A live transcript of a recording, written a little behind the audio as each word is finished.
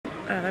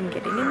I'm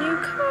getting a new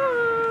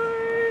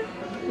car.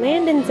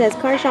 Landon says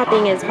car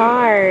shopping is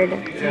hard.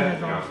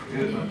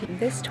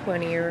 This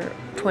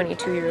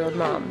 22-year-old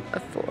mom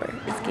of 4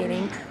 is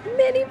getting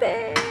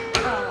Minivan.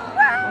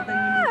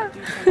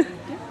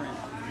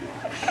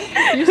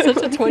 You're such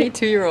a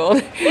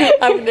 22-year-old.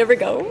 I would never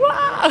go,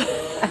 wow.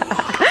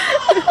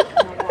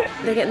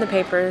 They're getting the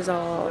papers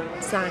all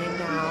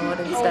signed out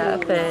and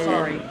stuff,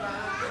 and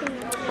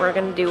we're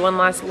gonna do one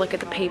last look at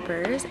the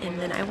papers, and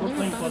then I will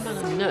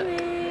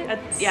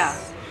Yeah.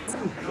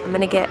 I'm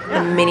gonna get the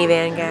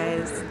minivan,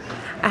 guys.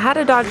 I had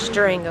a Dodge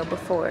Durango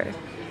before,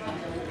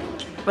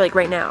 like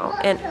right now,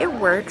 and it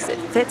works. It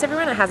fits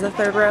everyone. It has a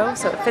 3rd row,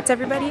 so it fits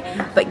everybody.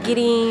 But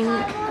getting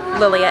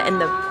Lilia in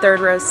the 3rd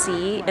row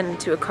seat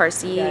into a car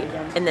seat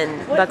and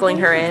then buckling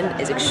her in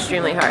is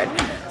extremely hard.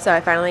 So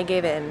I finally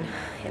gave in,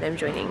 and I'm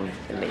joining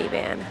the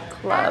minivan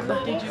club.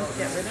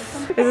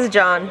 This is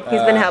John.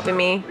 He's been helping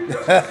me.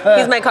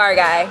 He's my car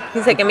guy.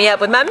 He's hooking me up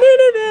with my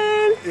minivan.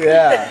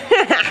 Yeah.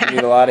 You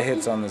need a lot of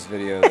hits on this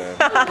video though.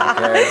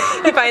 Okay.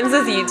 He finds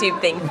this YouTube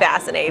thing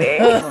fascinating.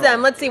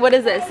 Let's see, what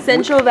is this?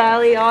 Central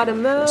Valley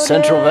Automotive.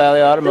 Central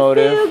Valley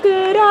Automotive. Feel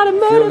Good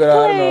Automotive. Feel Good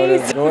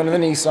Automotive. Place. Go into the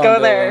Nissan Go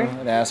there. building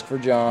and ask for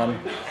John.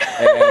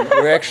 And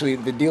we're actually,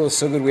 the deal is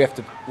so good we have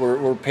to,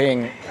 we're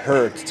paying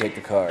her to take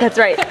the car. That's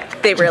right.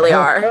 They really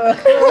are.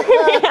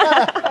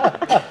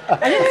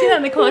 I didn't see that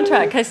in the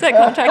contract. Can I see that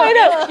contract? I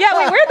know. Yeah,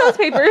 wait, where are those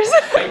papers?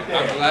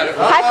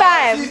 High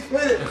five.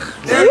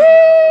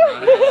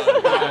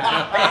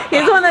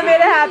 He's the one that made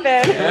it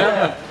happen.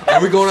 Yeah.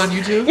 Are we going on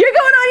YouTube? You're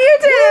going on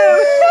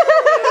YouTube.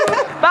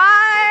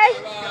 Bye.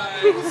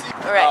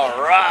 All right.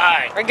 All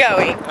right. We're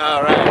going.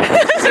 All right.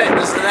 This is it.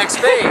 This is the next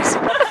phase.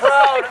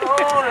 Proud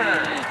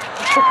owner.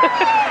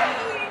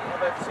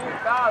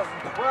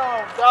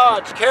 2012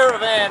 Dodge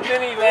Caravan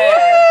minivan.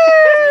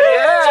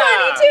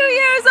 Yeah. 22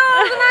 years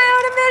old and I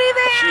own a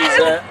minivan. She's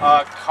a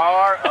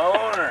car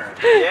owner.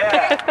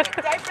 Yeah.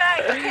 That's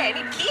right. Okay, I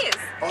need keys.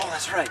 Oh,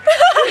 that's right.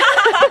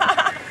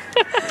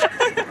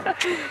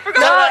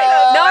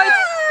 No,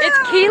 it's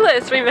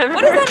keyless, remember?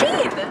 What does that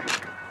mean?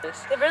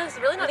 It's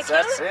really not a key?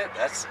 That's it.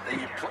 That's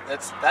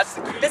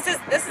the key. This is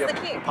the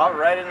key. Pop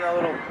right in the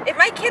little. If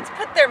my kids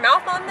put their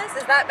mouth on this,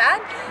 is that bad?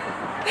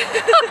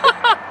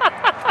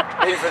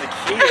 Maybe for the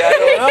key, I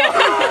don't know.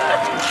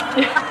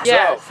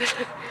 Yes. So,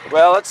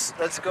 well,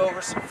 let's go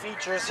over some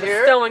features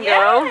here. Stow and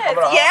go.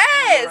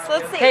 Yes.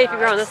 Let's see. Hey, if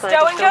you're on this side,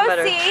 Stow it's and still go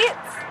better. seats.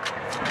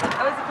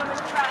 I was coming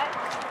to try.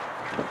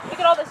 Look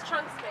at all this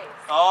trunk space.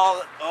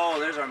 Oh,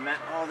 there's our mat.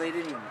 Oh, they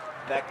didn't even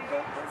vacuum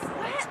that.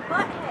 What?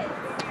 Butthead.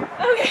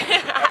 Okay.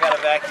 I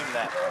gotta vacuum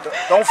that.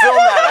 Don't film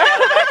that. I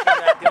gotta vacuum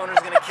that. The owner's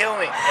gonna kill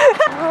me.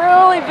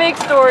 Really big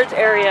storage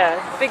area.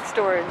 Big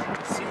storage.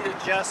 Seat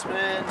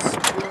adjustments.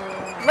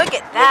 Look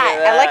at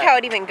that. I like how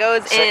it even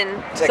goes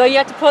in. So you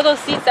have to pull those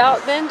seats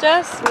out then,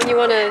 Jess, when you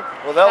want to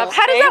Well,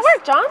 How does that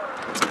work, John?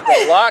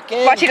 lock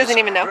in. Watch, he doesn't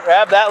even know.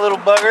 Grab that little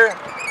bugger.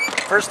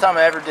 First time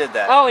I ever did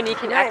that. Oh, and you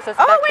can access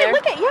it Oh, back wait, there.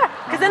 look at, yeah.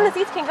 Because then the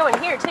seats can go in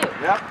here, too.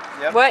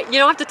 Yep. What? You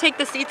don't have to take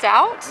the seats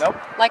out? Nope.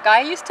 Like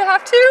I used to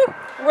have to?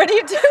 What are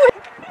you doing?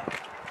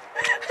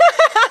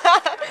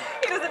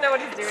 He doesn't know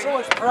what he's doing. So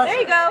much pressure.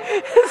 There you go.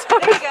 So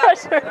There you go.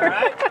 pressure. All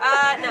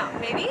right. No,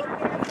 maybe?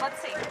 Let's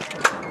see.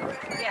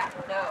 Yeah,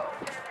 no.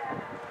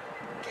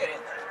 Get in there.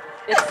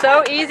 It's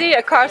so easy,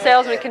 a car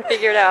salesman can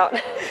figure it out. He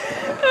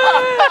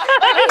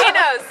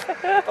knows.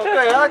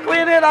 Okay, I'll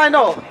clean it. I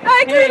know.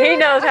 He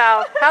knows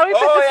how. How do we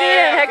put the seat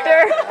in,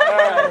 Hector?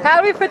 Right. How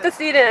do we put the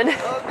seat in?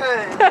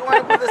 Okay, you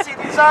want to put the seat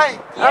inside?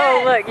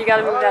 Oh, look, you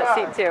gotta move that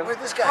seat too. Where'd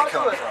this guy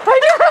come from? I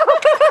know!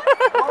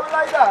 Hold it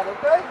like that,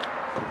 okay?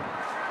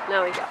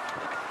 Now we go.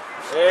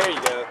 There you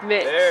go.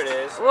 Mix. There it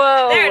is.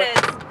 Whoa. There it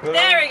is.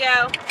 There we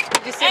go.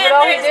 Did you see And what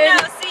all we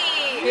there's did? no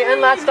seat. You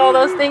unlatched all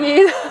those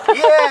thingies?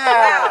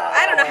 Yeah!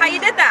 I don't know how you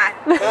did that.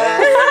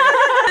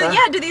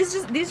 Yeah, do these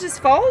just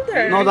fold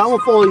or? No, that will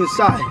fall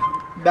inside,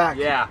 back.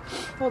 Yeah.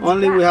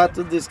 Only we have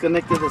to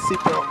disconnect the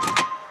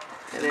seatbelt.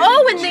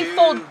 Oh, when they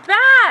fold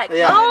back.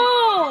 Yeah.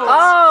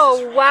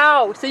 Oh,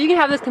 wow. So you can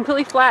have this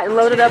completely flat and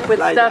load it up with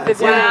Like stuff that. if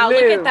you Wow, want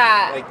to move. look at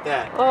that. Like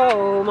that.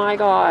 Oh my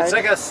god. It's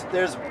like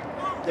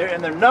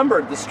and they're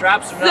numbered. The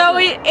straps are So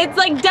numbered. it's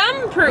like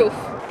dumb proof.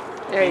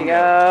 There you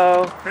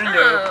go. Pretty new.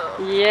 Oh,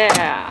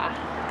 Yeah.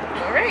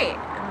 all right.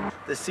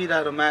 The seat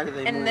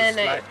automatically And moves then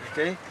slide,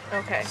 okay?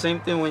 Okay. Same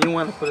thing when you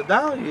want to put it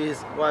down, you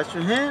just wash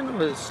your hand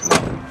with a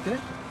slide, okay?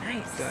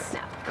 Nice.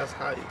 That's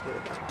how you put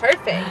it down.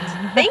 Perfect.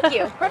 Thank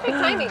you. Perfect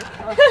timing.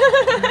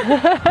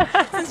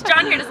 Since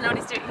John here doesn't know what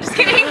he's doing. Just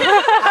kidding.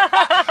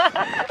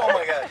 Oh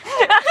my god.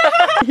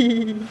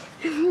 You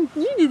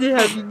need a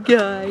happy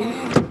guy.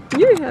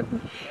 You're happy.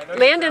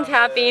 Landon's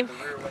happy.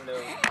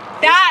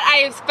 That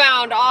I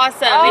found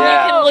awesome. And you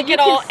Yeah. can look You at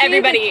can all see the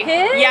everybody.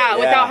 kids? Yeah,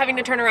 without Yeah. having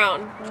to turn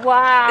around.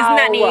 Wow. Isn't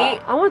that neat?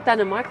 I want that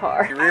in my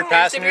car. Your rear Rear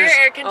passengers,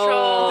 air control.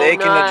 Oh. they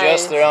can nice.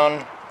 adjust their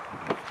own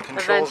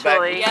controls back.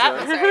 Eventually. Yeah,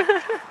 that's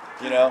right.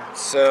 You know,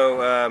 so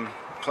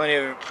plenty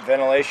of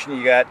ventilation.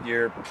 You got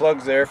your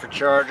plugs there for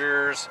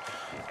chargers.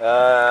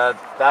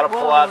 That'll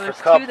pull Whoa, out for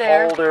there's cup two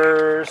there.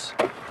 holders.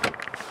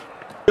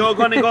 You're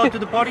gonna go to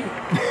the party?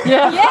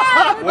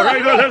 Yeah. All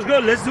right, let's go.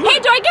 Let's do Hey,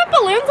 it. do I get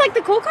balloons like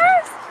the cool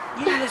cars?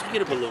 Yeah, let's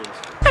get a balloons.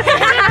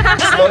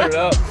 Load it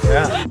up.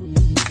 Yeah.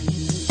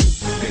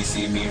 They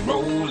see me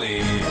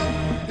rolling,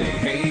 they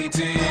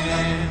hating,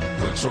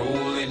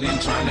 patrolling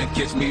and trying to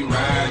catch me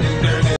riding dirty.